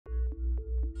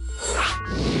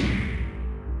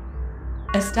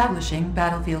Establishing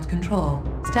battlefield control.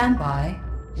 Stand by.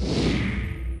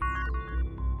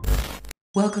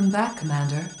 Welcome back,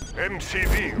 Commander.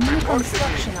 MCV. New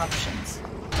construction options.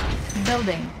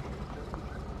 Building.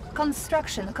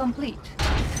 Construction complete.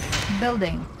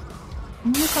 Building.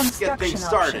 New construction Get things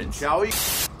started, options. shall we?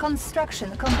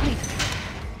 Construction complete.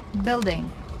 Building.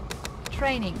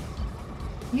 Training.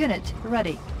 Unit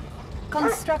ready.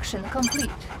 Construction complete.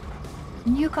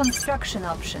 New construction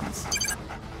options.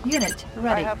 Unit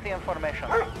ready. I have the information.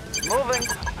 Moving.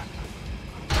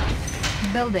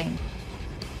 Building.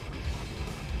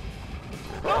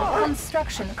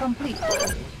 Construction complete.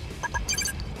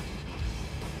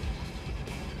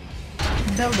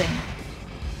 Building.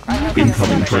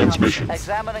 Incoming transmission.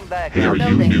 Examining Hey, diagram. are you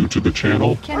Building. new to the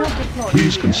channel? Cannot deploy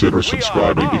Please here. consider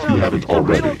subscribing if you haven't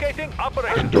already. Relocating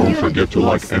operation. And don't forget to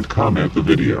like and comment the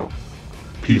video.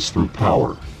 Peace through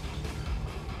power.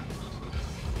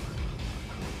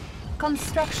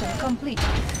 Construction complete.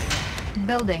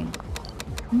 Building.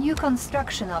 New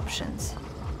construction options.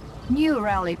 New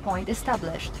rally point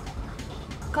established.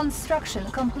 Construction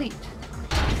complete.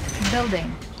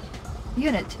 Building.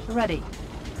 Unit ready.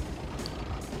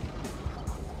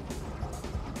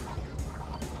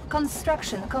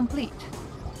 Construction complete.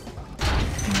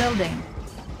 Building.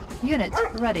 Unit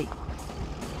ready.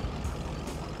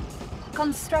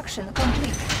 Construction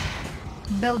complete.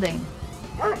 Building.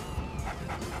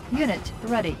 Unit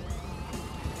ready.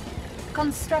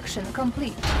 Construction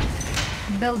complete.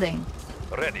 Building.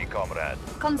 Ready, comrade.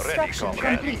 Construction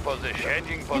Ready, comrade. complete.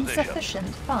 Changing position. Insufficient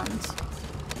funds.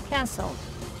 Cancelled.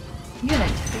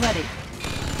 Unit ready.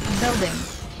 Building.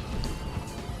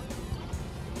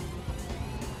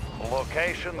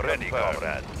 Location ready,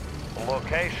 comrade.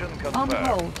 Location On confirmed.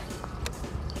 hold.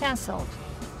 Cancelled.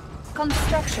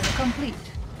 Construction complete.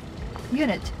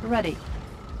 Unit ready.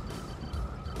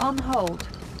 On hold.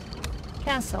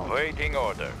 Cancelled. Waiting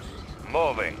orders.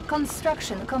 Moving.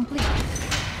 Construction complete.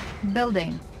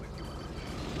 Building.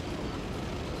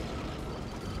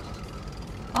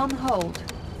 On hold.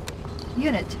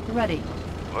 Unit ready.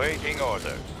 Waiting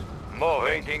orders. Moving.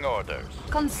 Waiting orders.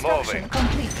 Construction Moving.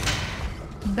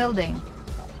 complete. Building.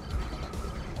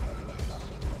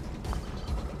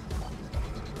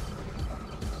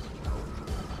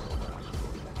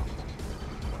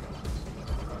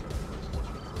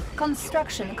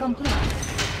 Construction complete.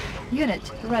 Unit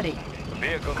ready.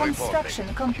 Vehicle Construction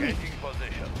reporting. complete. Changing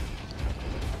position.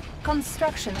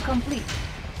 Construction complete.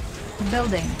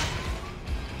 Building.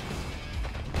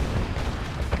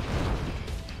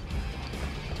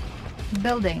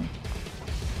 Building.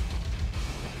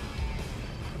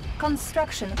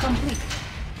 Construction complete.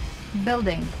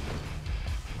 Building.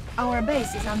 Our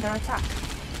base is under attack.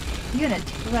 Unit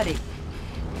ready.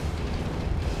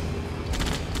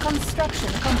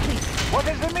 Construction complete. What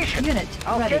is the mission? Unit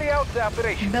I'll ready. carry out the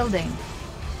operation. Building.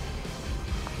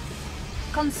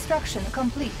 Construction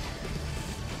complete.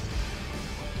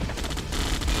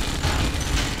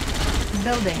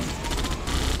 Building.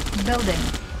 Building.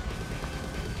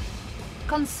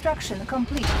 Construction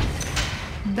complete.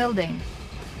 Building.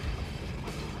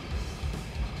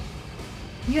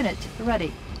 Unit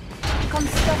ready.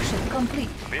 Construction complete.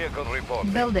 Vehicle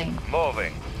reporting. Building.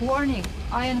 Moving. Warning.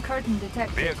 Iron curtain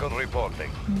detected. Vehicle reporting.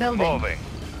 Building. Moving.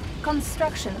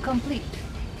 Construction complete.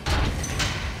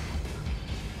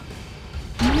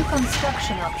 New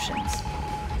construction options.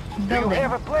 Do you Building.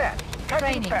 have a plan?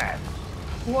 Cutting Training. path.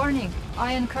 Warning.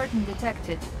 Iron curtain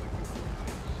detected.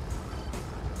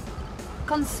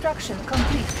 Construction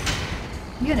complete.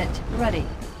 Unit ready.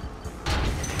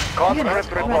 Comrade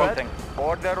Unit reporting.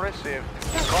 Order received.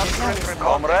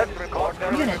 Comrade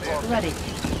reporting. Unit ready.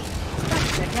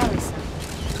 Structure garrison.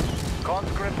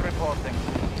 Conscript reporting.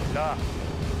 Da.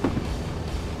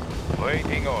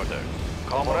 Waiting orders.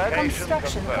 Comrade. Location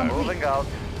Construction confirmed. complete. Moving out.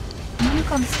 New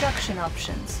construction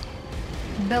options.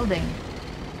 Building.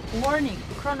 Warning.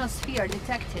 Chronosphere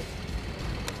detected.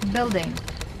 Building.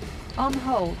 On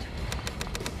hold.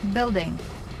 Building.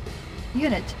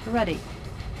 Unit ready.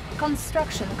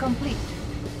 Construction complete.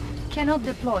 Cannot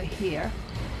deploy here.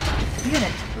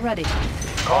 Unit ready.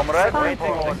 Comrade Spy waiting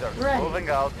pod orders. ready. Moving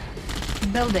out.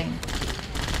 Building.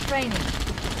 Training.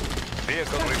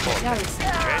 Vehicle reporting.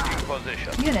 Garrison. Changing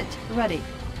position. Unit ready.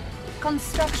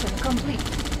 Construction complete.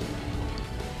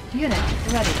 Unit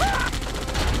ready.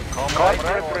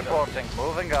 Comrade reporting.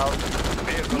 Moving out.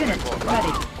 Vehicle Unit reporting.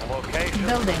 ready. Location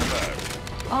Building.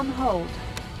 confirmed. On hold.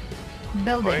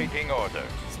 Building. Waiting orders.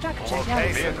 Structure Location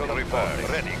garrison. vehicle reporting.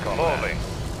 Ready, comrade. Moving.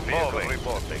 Vehicle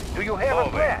reporting. Do you have a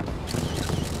Moving. plan?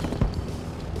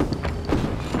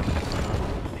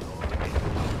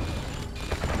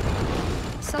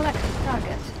 Select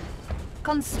target.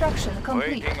 Construction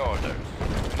complete. Waiting orders.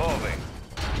 Moving.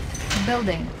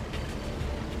 Building.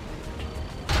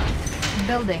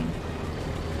 Building.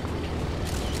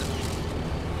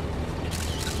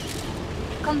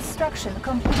 Construction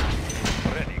complete.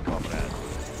 Ready, comrade.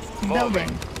 Building. Moving.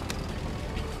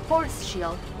 Force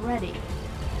shield ready.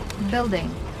 Building.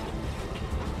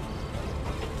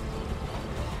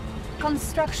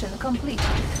 Construction complete.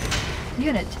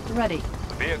 Unit ready.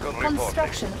 Vehicle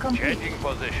Construction reporting. complete. Changing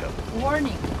position.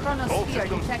 Warning, All chronosphere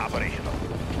systems detected. operational.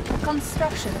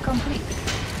 Construction complete.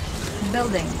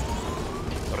 Building.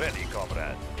 Ready,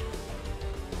 comrade.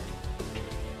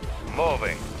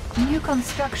 Moving. New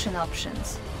construction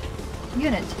options.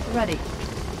 Unit ready.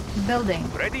 Building.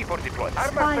 Ready for deployment.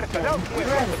 Spy plane We've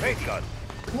got the ready. big gun.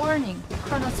 Warning,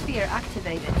 chronosphere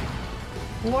activated.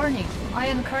 Warning,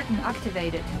 iron curtain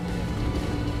activated.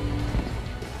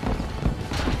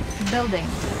 Building.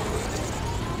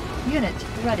 Unit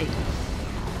ready.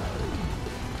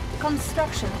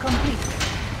 Construction complete.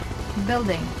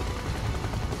 Building.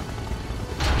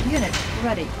 Unit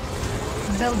ready.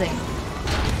 Building.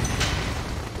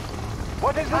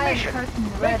 What is the Iron mission? curtain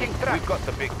ready. We've got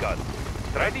the big gun.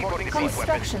 Ready for the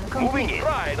Construction weapons. Moving complete. in.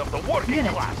 Pride of the working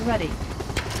Unit class. ready.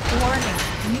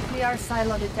 Warning, nuclear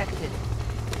silo detected.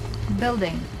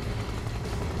 Building.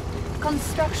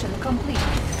 Construction complete.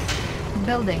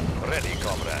 Building. Ready,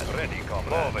 comrade. Ready,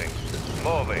 comrade. Moving.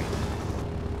 Moving.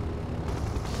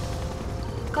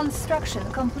 Construction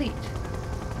complete.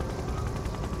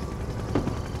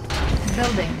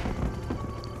 Building.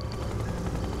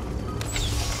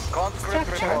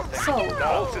 Conscript Structure reporting. sold.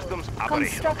 All systems operational.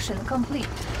 Construction complete.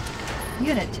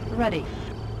 Unit ready.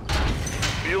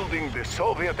 Building the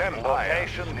Soviet Empire.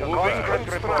 Location Moving.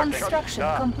 conscript reporting. Construction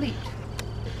Done. complete.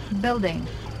 Building.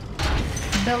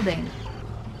 Building.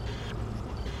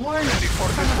 Warning, Ready for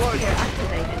chronosphere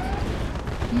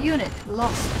activated. Unit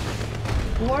lost.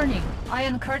 Warning,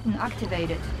 iron curtain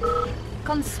activated.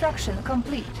 Construction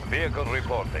complete. Vehicle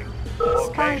reporting.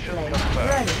 Spy Location plane confirmed.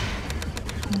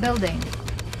 ready. Building.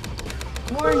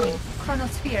 Warning,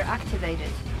 chronosphere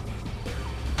activated.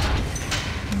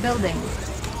 Building.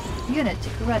 Unit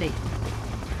ready.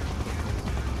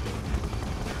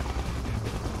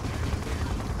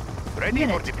 Ready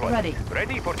Unit for deployment. ready.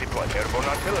 Ready for deployment. Airborne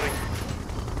artillery.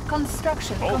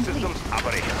 Construction All complete. systems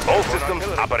operational. All systems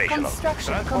operational.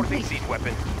 Construction Transporting complete. siege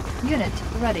weapon. Unit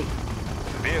ready.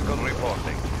 Vehicle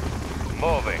reporting.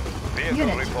 Moving. Vehicle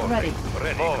Unit reporting. ready.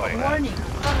 Moving. Warning,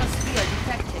 chronosphere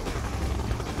detected.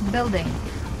 Building.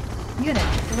 Unit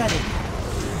ready.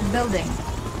 Building.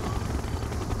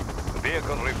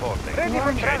 Vehicle reporting.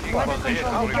 Warning, Changing weather position.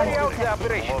 control Reporting. device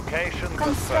detected. Location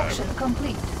Construction confirmed.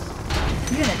 complete.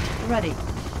 Unit ready.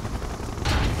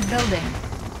 Building.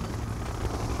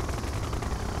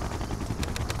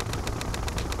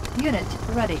 Unit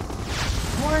ready.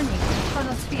 Warning,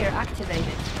 chronosphere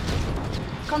activated.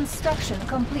 Construction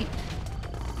complete.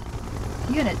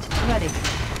 Unit ready.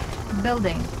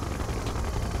 Building.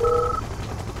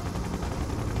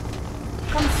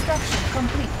 Construction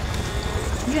complete.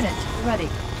 Unit ready.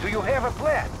 Do you have a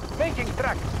plan? Making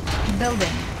trucks.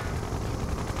 Building.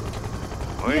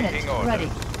 Waiting Unit orders. ready.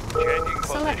 Changing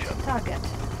Select position. target.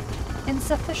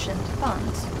 Insufficient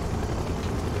funds.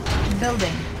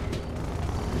 Building.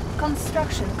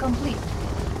 Construction complete.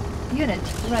 Unit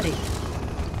ready.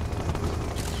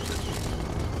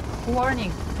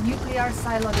 Warning, nuclear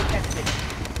silo detected.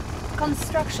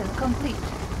 Construction complete.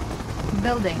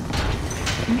 Building.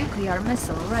 Nuclear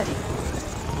missile ready.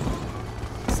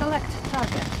 Select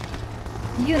target.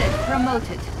 Unit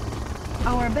promoted.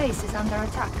 Our base is under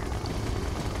attack.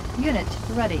 Unit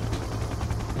ready.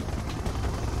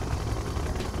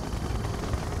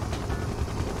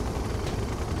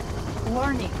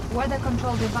 Warning, weather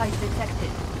control device detected.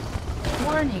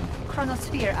 Warning,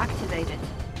 chronosphere activated.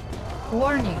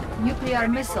 Warning, nuclear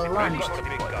missile launched.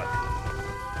 Big gun.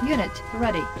 Unit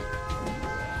ready.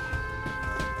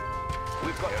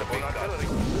 We've got the big artillery.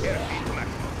 Airspeed to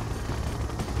maximum.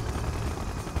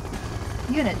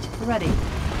 Unit ready.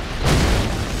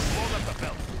 Load up the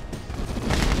belt.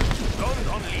 Guns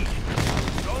unleashed.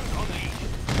 Guns unleashed.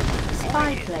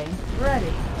 Spy plane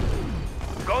ready.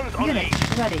 Guns Unit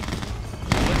unleashed. ready.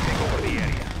 Let's take over the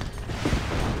area.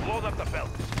 Load up the belt.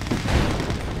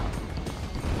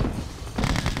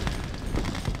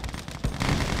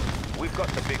 We've got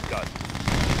the big gun.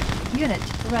 Unit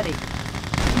ready.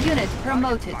 Unit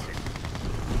promoted.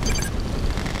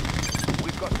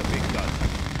 We've got the big gun.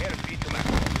 Airspeed to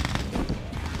maximum.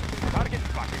 Target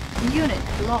spotted. Unit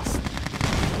lost.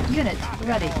 Unit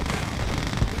ready.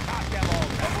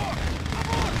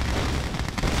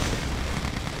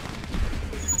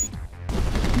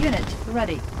 Unit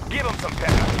ready. Give them some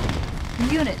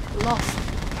pepper. Unit lost.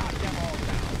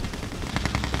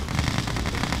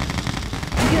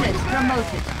 Unit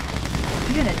promoted.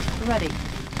 Unit ready.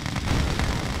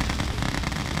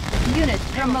 Unit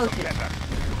promoted. Pepper.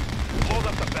 Load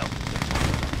up the belt.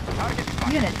 Target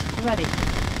spotted. Unit ready.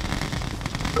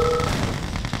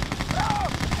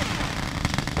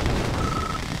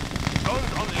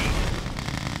 Guns unleashed.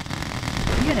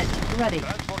 Unit ready.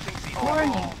 Transporting seat.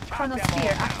 Warning,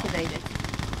 chronosphere activated.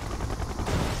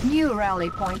 New rally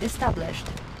point established.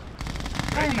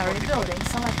 Primary building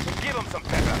selected. Give them some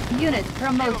pepper. Unit Give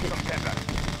them promoted. some pepper.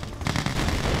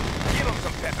 Give them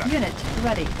some pepper. Unit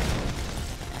ready.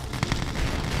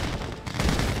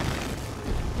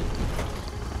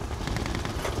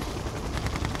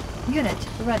 Unit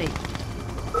ready.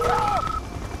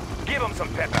 Give them some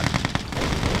pepper.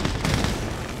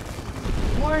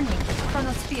 Warning,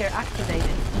 chronosphere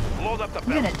activated. Load up the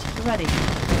belt. Unit ready.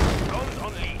 Guns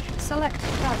unleashed. Select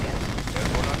target.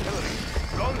 Airborne artillery.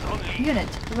 Guns unleashed. Unit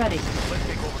ready. Let's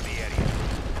take over the area.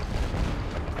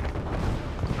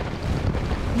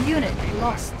 Unit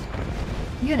lost.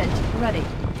 Unit ready.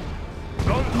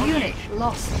 Guns Unit unleashed.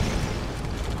 lost.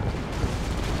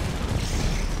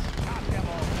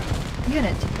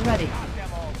 Unit ready.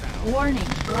 Warning,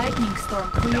 lightning storm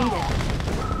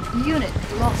created. Unit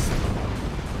lost.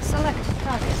 Select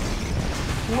target.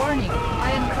 Warning,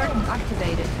 iron curtain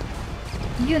activated.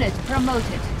 Unit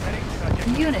promoted.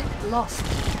 Unit lost.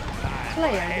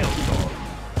 Player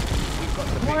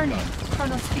defeated. Warning,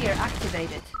 chronosphere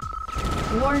activated.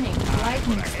 Warning,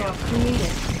 lightning storm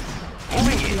created.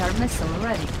 Nuclear missile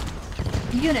ready.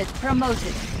 Unit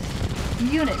promoted.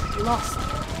 Unit lost.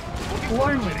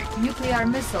 Warning, nuclear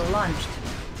missile launched.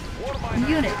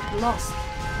 Unit lost.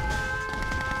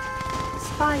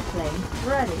 Spy plane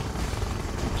ready.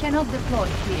 Cannot deploy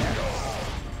here.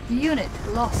 Unit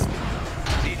lost.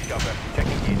 Siege chopper.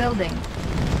 Checking in. Building.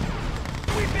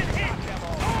 We've been hit.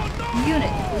 Oh no!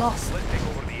 Unit lost. Let's take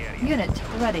over the area. Unit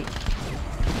ready.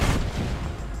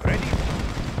 Ready?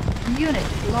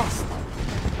 Unit lost.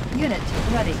 Unit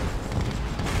ready.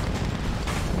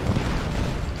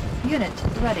 Unit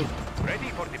ready. Ready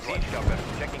for the siege chopper.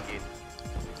 Checking in.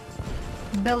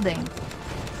 Building.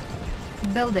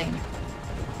 Building.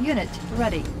 Unit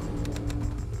ready.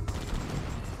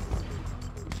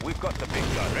 We've got the big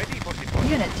gun. Ready for deployment.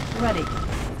 Unit ready.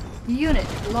 Unit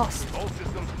lost. All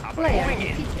systems Player moving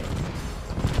in. defeated.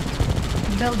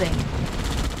 Building.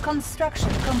 Construction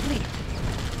complete.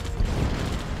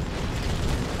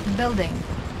 Building.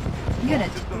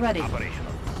 Unit Systems ready.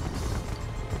 operational.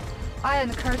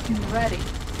 Iron curtain ready.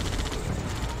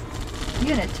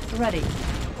 Unit ready.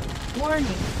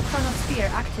 Warning, chronosphere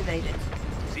activated.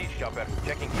 Siege chopper.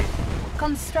 Checking in.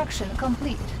 Construction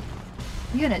complete.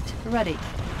 Unit ready.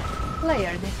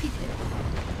 Player defeated.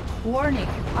 Warning,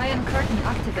 iron curtain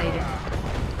activated.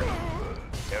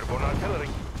 Airborne artillery.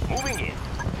 Moving in.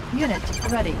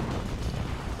 Unit ready.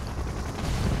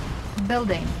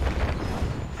 Building.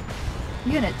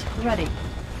 Unit ready.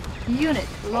 Unit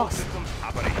All lost. systems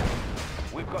operational.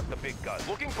 We've got the big gun.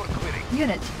 Looking for clearing.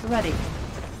 Unit ready.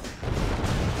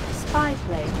 Spy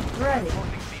plane ready.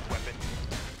 Transporting siege weapon.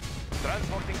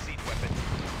 Transporting siege weapon.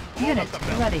 Load Unit up the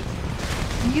belt. ready.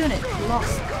 Unit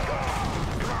lost.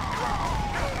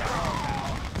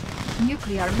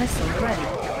 Nuclear missile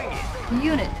ready.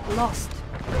 Unit lost.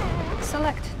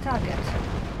 Select target.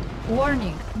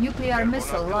 Warning, nuclear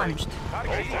missile launched.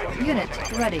 Unit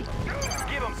ready.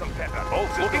 Give them some pepper. All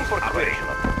systems looking for clearing.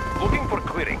 Looking for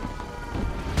clearing.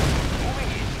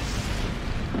 Moving in.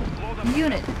 Load up.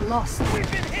 Unit lost.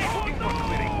 We've been hit. Looking for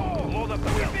clearing. Load up the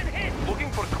belt. We've been hit.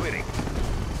 Looking for clearing.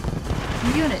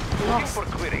 Unit Looking lost. for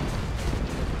clearing.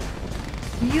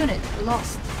 Unit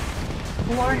lost.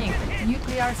 Warning,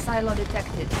 nuclear silo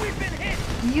detected. We've been hit.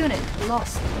 Unit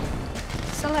lost.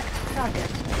 Select target.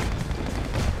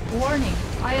 Warning,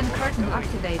 iron curtain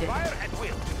activated. Fire at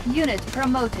will. Unit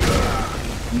promoted.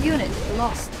 Unit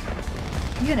lost.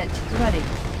 Unit ready.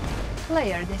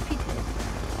 Player defeated.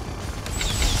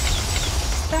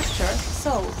 Structure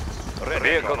sold.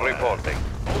 Vehicle reporting.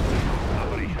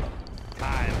 Operational.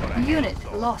 Time for a Unit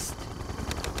hailstorm. lost.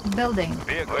 Building.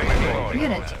 Vehicle reporting.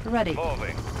 Unit ready.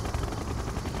 Moving.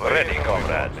 Ready,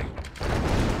 comrade.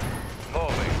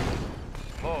 Moving.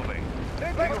 Moving.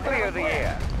 Let's clear the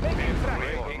air. Vehicle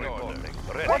reporting.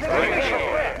 Ready. What is the Ready.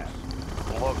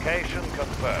 mission? Location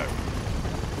confirmed.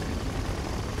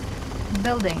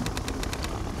 Building.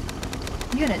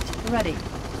 Unit ready.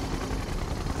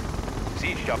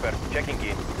 Siege chopper checking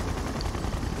in.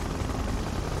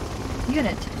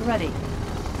 Unit ready.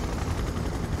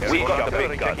 We got the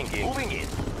big gun. Moving in.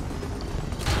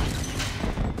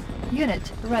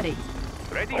 Unit ready.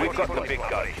 Ready. We've got the big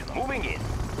guns. Moving in.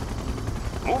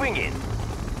 Moving in.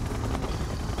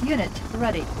 Unit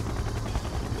ready.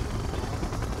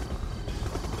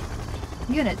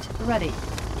 Unit ready.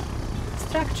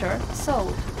 Structure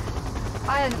sold.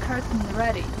 Iron curtain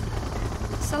ready.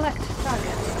 Select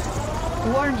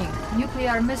target. Warning,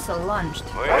 nuclear missile launched.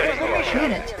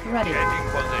 Unit ready. Changing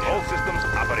position. All systems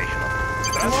operational.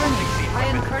 Warning,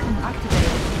 iron curtain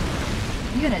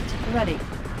activated. Unit ready.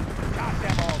 Shot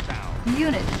them all down.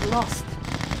 Unit lost.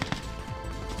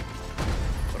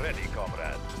 Ready,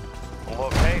 comrade.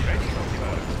 Locate. Ready,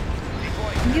 sir.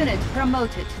 Deploying. Unit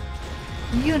promoted.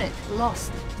 Unit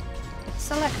lost.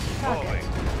 Select target.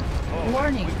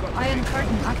 Warning, iron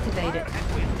curtain activated.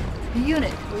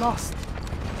 Unit lost.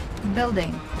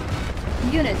 Building.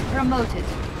 Unit promoted.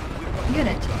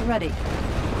 Unit ready.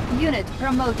 Unit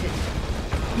promoted.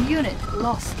 Unit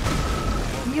lost.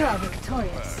 You are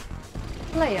victorious.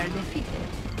 Player defeated.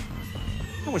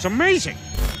 That was amazing!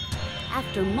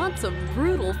 After months of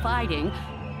brutal fighting,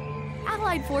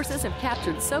 Allied forces have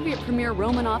captured Soviet Premier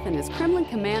Romanov and his Kremlin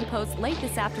command post late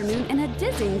this afternoon in a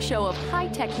dizzying show of high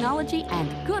technology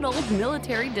and good old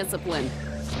military discipline.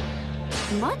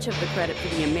 Much of the credit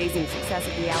for the amazing success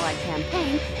of the Allied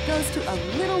campaign goes to a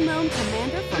little-known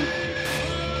commander from